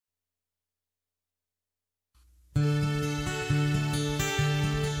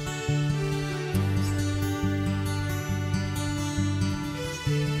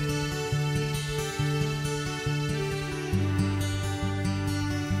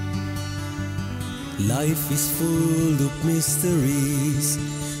Life is full of mysteries.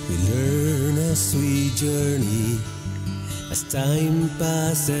 We learn as we journey. As time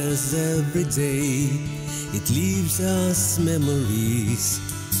passes every day, it leaves us memories.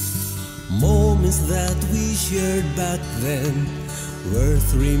 Moments that we shared back then,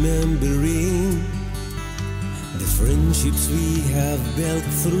 worth remembering. The friendships we have built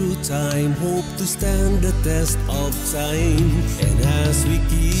through time, hope to stand the test of time. And as we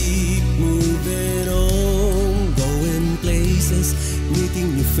keep moving on, going places,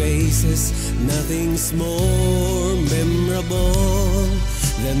 meeting new faces, nothing's more memorable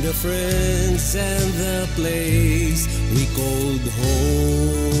than the friends and the place we called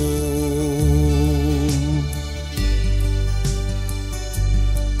home.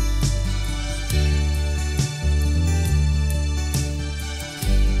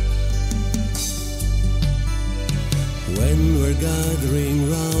 When we're gathering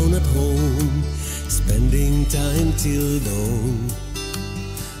round at home, spending time till dawn,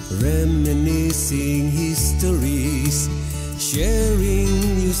 reminiscing histories, sharing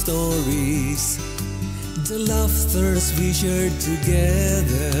new stories. The laughters we shared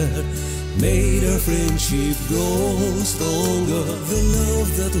together made our friendship grow stronger. The love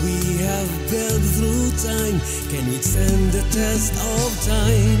that we have built through time can withstand the test of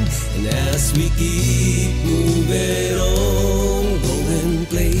time. And as we keep moving on, going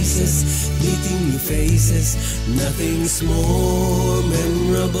places, meeting new faces, nothing's more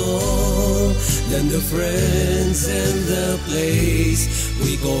memorable than the friends and the place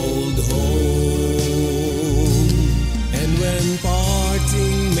we called home. And when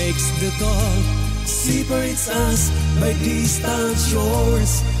parting makes the call, separates us by distant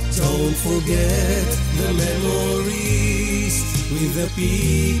shores, don't forget the memories with the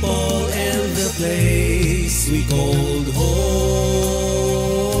people and the place we called home.